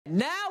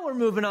Now we're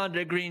moving on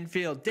to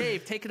Greenfield.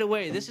 Dave, take it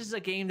away. This is a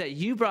game that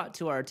you brought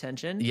to our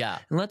attention. Yeah.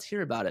 And let's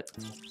hear about it.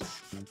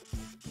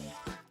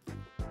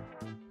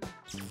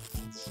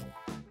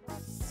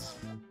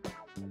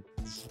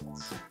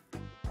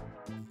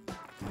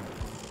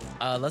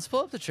 Let's pull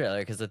up the trailer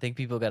because I think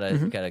people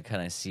gotta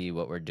kind of see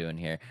what we're doing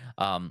here.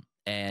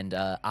 And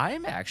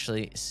I'm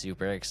actually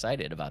super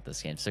excited about this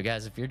game. So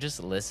guys, if you're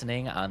just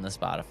listening on the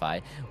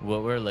Spotify,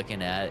 what we're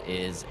looking at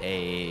is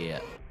a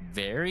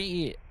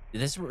very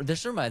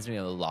this reminds me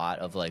a lot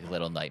of like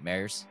Little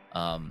Nightmares.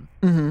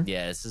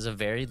 Yeah, this is a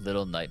very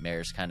Little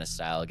Nightmares kind of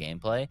style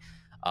gameplay.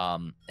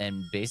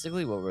 And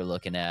basically what we're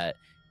looking at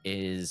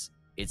is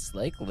it's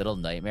like Little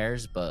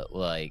Nightmares, but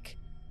like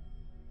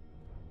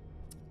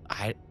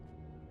I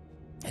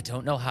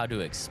don't know how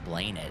to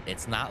explain it.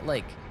 It's not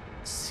like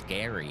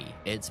scary.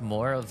 It's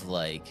more of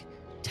like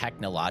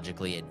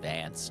technologically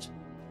advanced.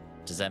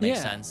 Does that make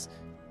sense?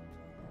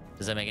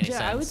 Does that make any sense?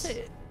 Yeah, I would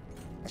say,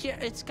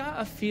 it's got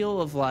a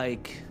feel of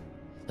like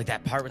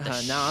that part with the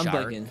now shark. I'm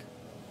bugging.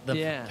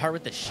 The part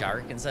with the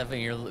shark and stuff,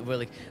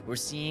 and we're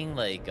seeing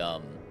like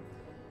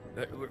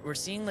we're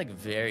seeing like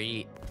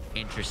very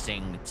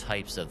interesting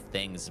types of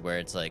things where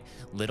it's like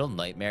Little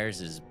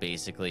Nightmares is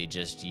basically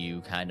just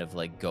you kind of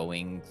like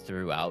going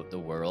throughout the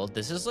world.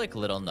 This is like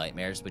Little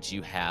Nightmares, but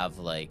you have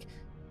like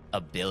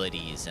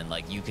abilities and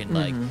like you can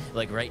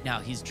like right now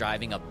he's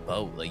driving a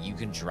boat, like you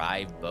can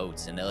drive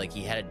boats, and like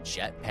he had a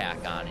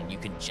jetpack on and you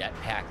can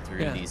jetpack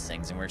through these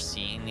things, and we're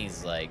seeing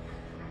these like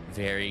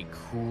very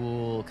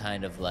cool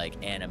kind of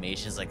like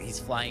animations, like he's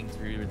flying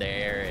through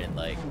there, and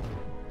like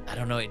I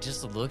don't know, it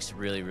just looks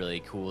really,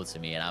 really cool to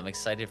me, and I'm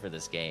excited for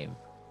this game.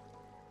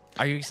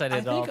 Are you excited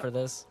at all for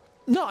this?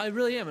 No, I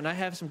really am, and I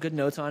have some good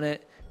notes on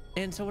it.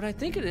 And so what I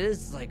think it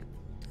is, like,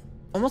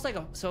 almost like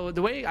so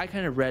the way I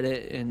kind of read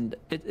it, and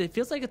it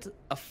feels like it's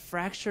a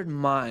fractured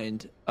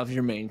mind of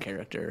your main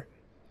character.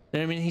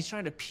 And I mean, he's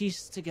trying to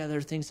piece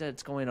together things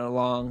that's going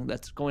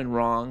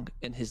wrong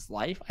in his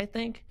life, I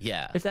think.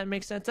 Yeah. If that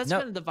makes sense. That's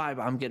kind of the vibe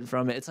I'm getting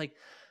from it. It's like,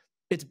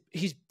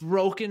 he's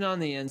broken on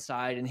the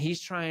inside, and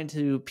he's trying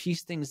to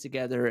piece things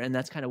together, and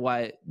that's kind of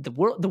why the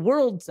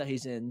worlds that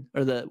he's in,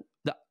 or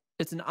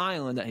it's an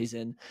island that he's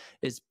in,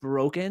 is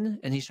broken,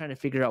 and he's trying to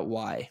figure out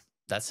why.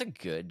 That's a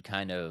good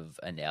kind of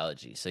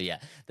analogy. So yeah,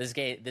 this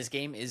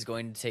game is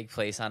going to take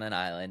place on an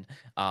island,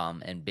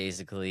 and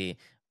basically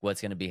what's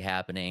going to be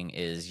happening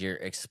is you're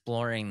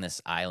exploring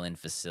this island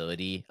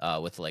facility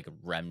with like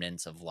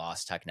remnants of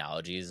lost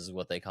technologies is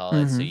what they call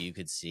it. So you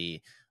could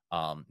see,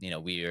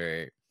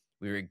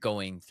 we were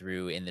going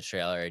through in the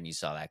trailer, and you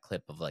saw that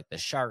clip of like the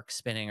shark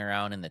spinning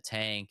around in the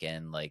tank,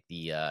 and like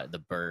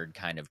the bird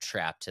kind of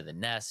trapped to the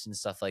nest and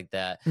stuff like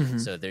that.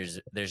 So there's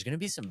going to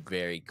be some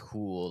very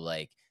cool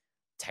like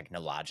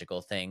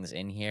technological things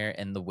in here,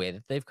 and the way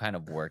that they've kind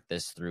of worked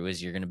this through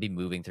is you're going to be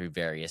moving through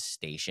various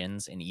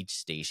stations, and each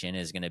station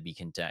is going to be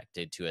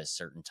connected to a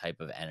certain type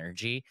of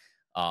energy.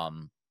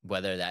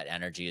 Whether that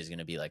energy is going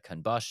to be like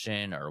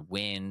combustion or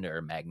wind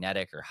or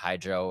magnetic or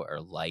hydro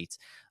or light.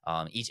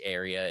 Each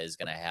area is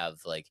going to have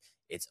like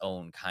its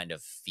own kind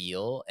of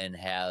feel and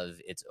have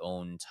its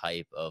own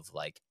type of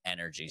like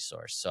energy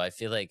source. So I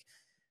feel like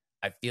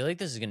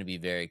this is going to be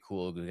very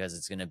cool because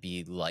it's going to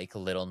be like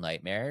Little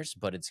Nightmares,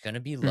 but it's going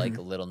to be like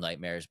Little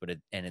Nightmares, but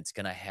it's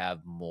going to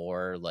have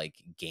more like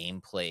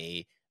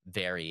gameplay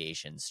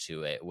variations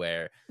to it,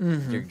 where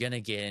you're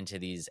gonna get into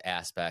these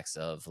aspects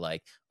of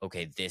like,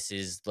 okay, this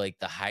is like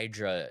the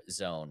Hydra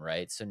zone,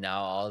 right? So now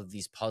all of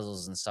these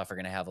puzzles and stuff are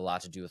gonna have a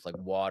lot to do with like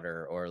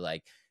water, or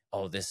like,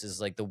 oh, this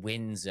is like the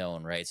wind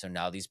zone, right? So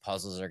now these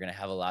puzzles are gonna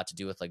have a lot to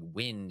do with like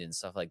wind and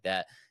stuff like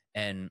that.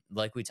 And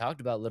like we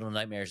talked about, Little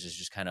Nightmares is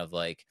just kind of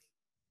like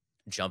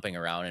jumping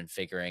around and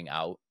figuring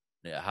out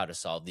how to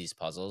solve these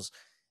puzzles.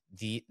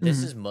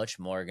 This is much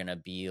more gonna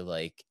be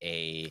like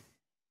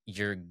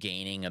you're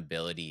gaining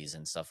abilities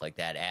and stuff like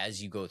that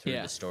as you go through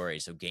the story.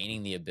 So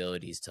gaining the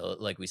abilities to,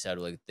 like we said,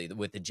 like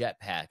with the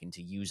jetpack, and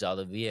to use all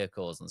the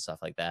vehicles and stuff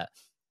like that.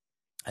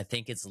 I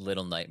think it's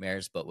Little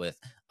Nightmares, but with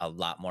a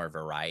lot more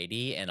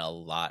variety and a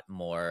lot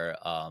more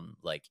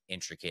like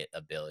intricate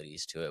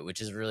abilities to it,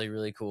 which is really,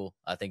 really cool.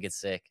 I think it's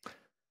sick.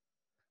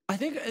 I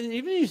think, and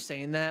even you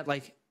saying that,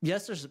 like,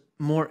 yes, there's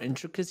more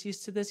intricacies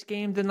to this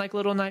game than like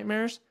Little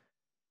Nightmares.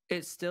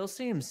 It still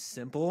seems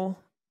simple,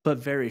 but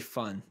very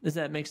fun. Does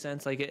that make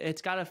sense? Like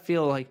it's got to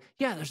feel like,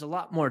 yeah, there's a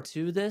lot more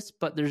to this,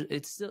 but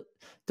it's still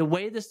the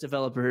way this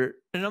developer,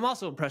 and I'm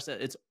also impressed that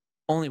it's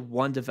only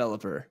one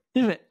developer.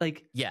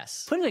 Like,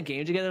 yes, putting a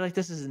game together like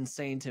this is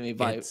insane to me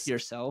by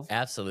yourself.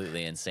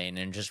 Absolutely insane.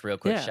 And just real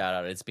quick shout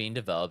out, it's being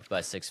developed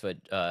by 6 Foot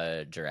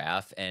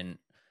Giraffe, and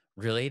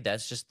really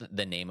that's just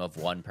the name of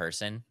one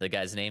person. The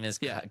guy's name is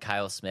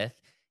Kyle Smith.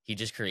 He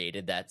just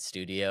created that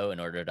studio in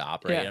order to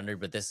operate under,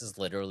 but this is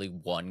literally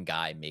one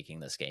guy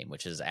making this game,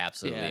 which is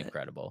absolutely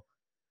incredible.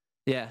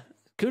 Yeah.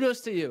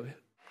 Kudos to you.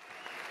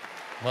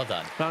 Well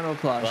done. Round of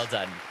applause. Well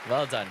done.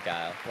 Well done,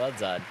 Kyle. Well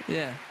done.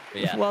 Yeah.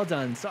 Yeah. Well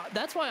done. So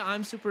that's why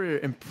I'm super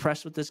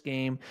impressed with this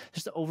game,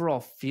 just the overall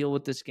feel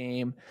with this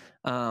game.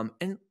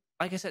 And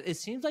like I said, it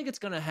seems like it's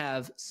going to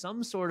have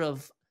some sort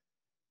of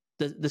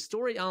the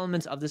story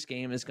elements of this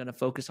game is going to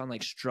focus on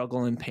like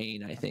struggle and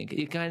pain. I think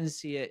you kind of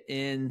see it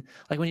in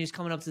like when he's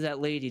coming up to that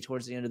lady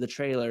towards the end of the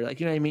trailer, like,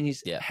 you know what I mean?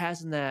 He's Yeah.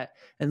 hasn't that,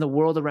 and the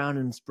world around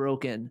him is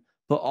broken,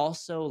 but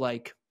also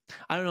like,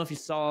 I don't know if you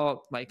saw,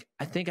 like,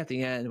 I think at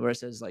the end where it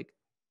says like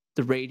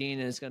the rating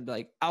and it's going to be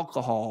like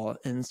alcohol.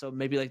 And so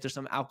maybe like there's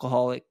some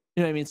alcoholic,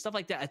 you know what I mean? Stuff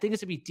like that. I think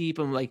it's to be deep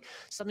and like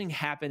something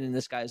happened in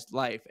this guy's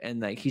life. And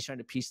like, he's trying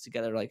to piece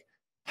together, like,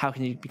 how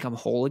can you become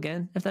whole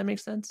again? If that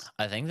makes sense.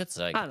 I think that's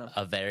like I don't know.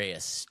 a very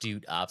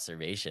astute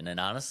observation. And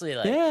honestly,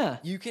 Yeah.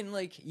 you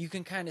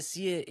can kind of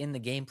see it in the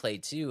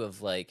gameplay too,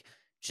 of like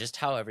just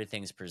how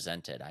everything's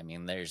presented. I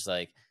mean, there's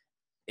like,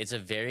 it's a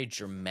very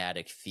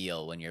dramatic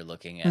feel when you're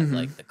looking at Mm-hmm.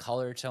 like the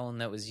color tone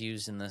that was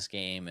used in this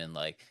game, and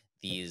like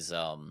these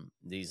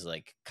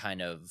like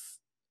kind of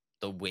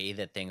the way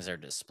that things are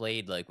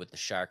displayed, like with the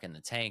shark and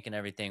the tank and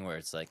everything, where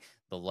it's like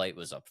the light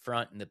was up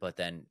front, but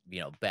then,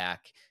 you know,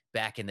 back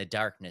in the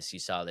darkness, you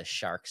saw the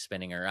shark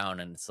spinning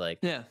around, and it's like,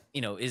 Yeah.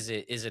 you know, is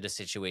it a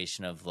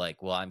situation of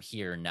like, well, I'm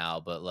here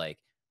now, but like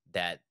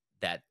that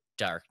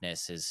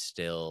darkness is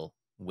still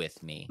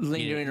with me,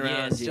 Lingering yeah,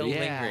 around it's you. still Yeah.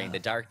 lingering. The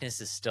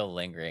darkness is still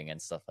lingering and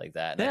stuff like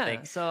that. And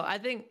Yeah. So I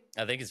think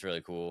it's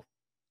really cool.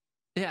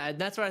 Yeah,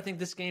 that's what I think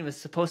this game is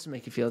supposed to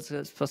make you feel. It's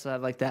supposed to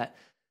have like that.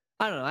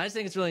 I don't know. I just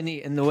think it's really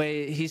neat in the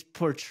way he's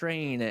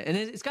portraying it, and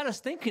it's got us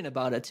thinking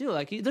about it too.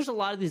 Like, there's a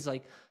lot of these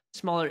like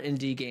smaller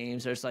indie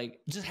games. There's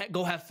like just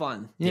go have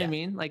fun. You know what I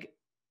mean? Like,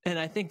 and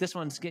I think this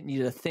one's getting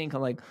you to think.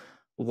 I'm like,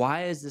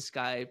 why is this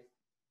guy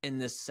in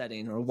this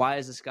setting, or why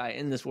is this guy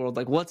in this world?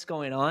 Like, what's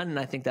going on? And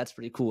I think that's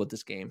pretty cool with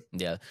this game.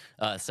 Yeah.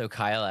 So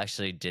Kyle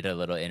actually did a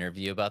little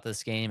interview about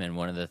this game, and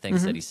one of the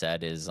things that he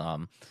said is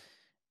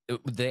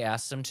they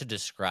asked him to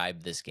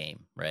describe this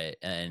game, right?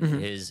 And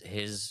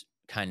his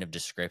kind of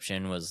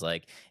description was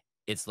like,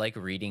 it's like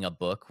reading a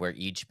book where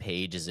each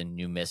page is a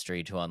new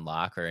mystery to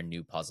unlock or a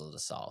new puzzle to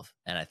solve.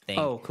 And I think,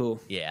 oh,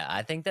 cool. Yeah,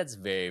 I think that's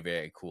very,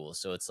 very cool.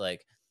 So it's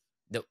like,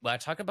 I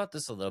talked about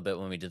this a little bit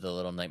when we did the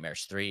Little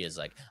Nightmares 3, is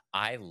like,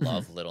 I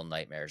love Little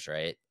Nightmares,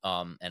 right?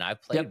 And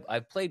I've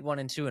played 1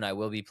 and 2, and I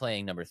will be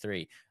playing number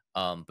 3.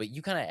 But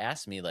you kind of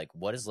asked me like,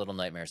 what is Little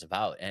Nightmares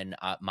about? And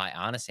my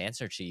honest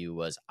answer to you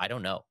was, I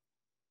don't know.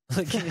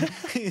 Like,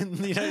 you know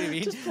what I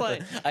mean? Just play.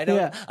 Like,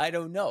 I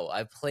don't know.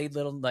 I played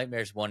Little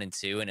Nightmares 1 and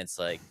 2, and it's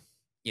like,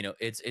 you know,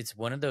 it's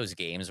one of those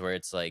games where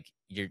it's like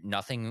you're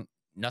nothing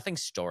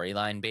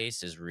storyline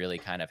based is really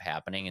kind of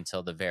happening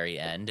until the very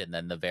end, and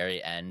then the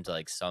very end,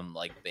 like some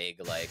like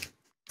big like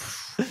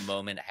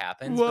moment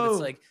happens. Whoa. But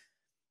it's like,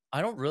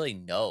 I don't really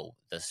know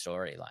the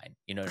storyline.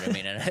 You know what I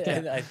mean?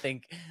 And I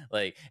think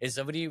like if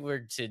somebody were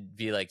to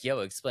be like, yo,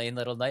 explain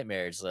Little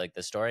Nightmares, like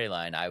the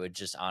storyline, I would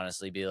just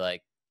honestly be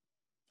like,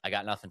 I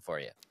got nothing for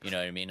you. You know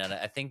what I mean? And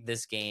I think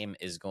this game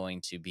is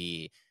going to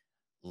be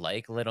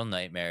like Little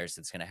Nightmares.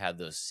 It's going to have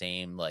those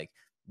same like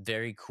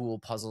very cool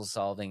puzzle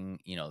solving,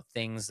 you know,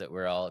 things that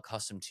we're all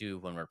accustomed to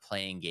when we're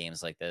playing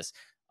games like this.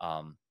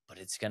 But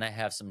it's going to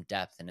have some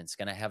depth, and it's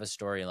going to have a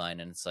storyline.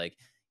 And it's like,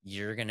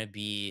 you're going to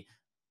be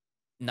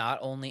not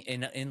only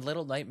in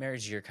Little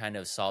Nightmares, you're kind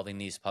of solving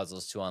these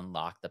puzzles to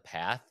unlock the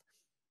path.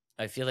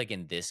 I feel like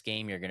in this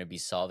game, you're going to be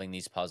solving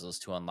these puzzles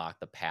to unlock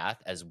the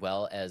path as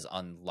well as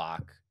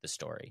unlock the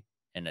story.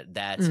 And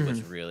that's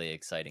what's really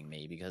exciting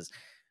me, because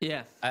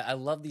I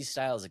love these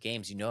styles of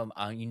games. You know,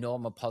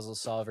 I'm a puzzle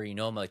solver. You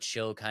know, I'm a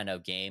chill kind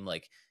of game.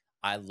 Like,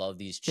 I love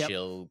these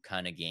chill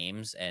kind of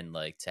games, and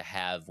like to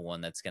have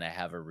one that's going to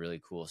have a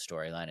really cool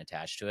storyline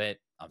attached to it,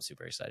 I'm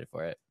super excited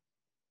for it.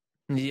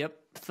 Yep.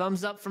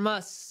 Thumbs up from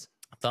us.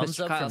 Thumbs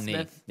Mr. up Kyle from me.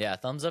 Smith. Yeah,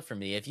 thumbs up from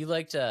me. If you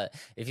like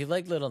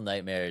Little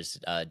Nightmares,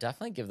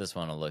 definitely give this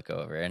one a look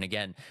over. And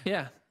again,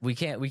 we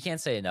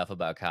can't say enough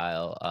about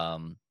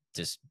Kyle.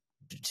 Just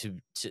to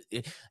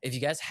if you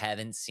guys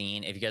haven't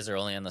seen, if you guys are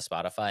only on the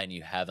Spotify and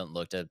you haven't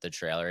looked at the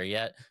trailer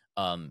yet,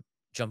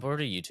 jump over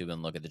to YouTube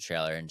and look at the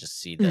trailer and just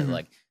see that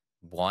like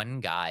one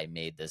guy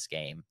made this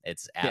game.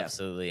 It's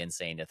absolutely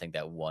insane to think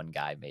that one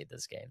guy made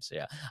this game. So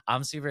yeah,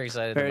 I'm super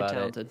excited Very about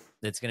talented.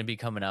 it. It's going to be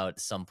coming out at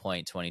some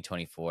point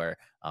 2024,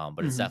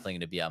 but it's definitely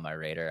going to be on my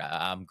radar.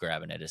 I'm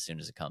grabbing it as soon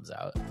as it comes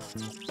out.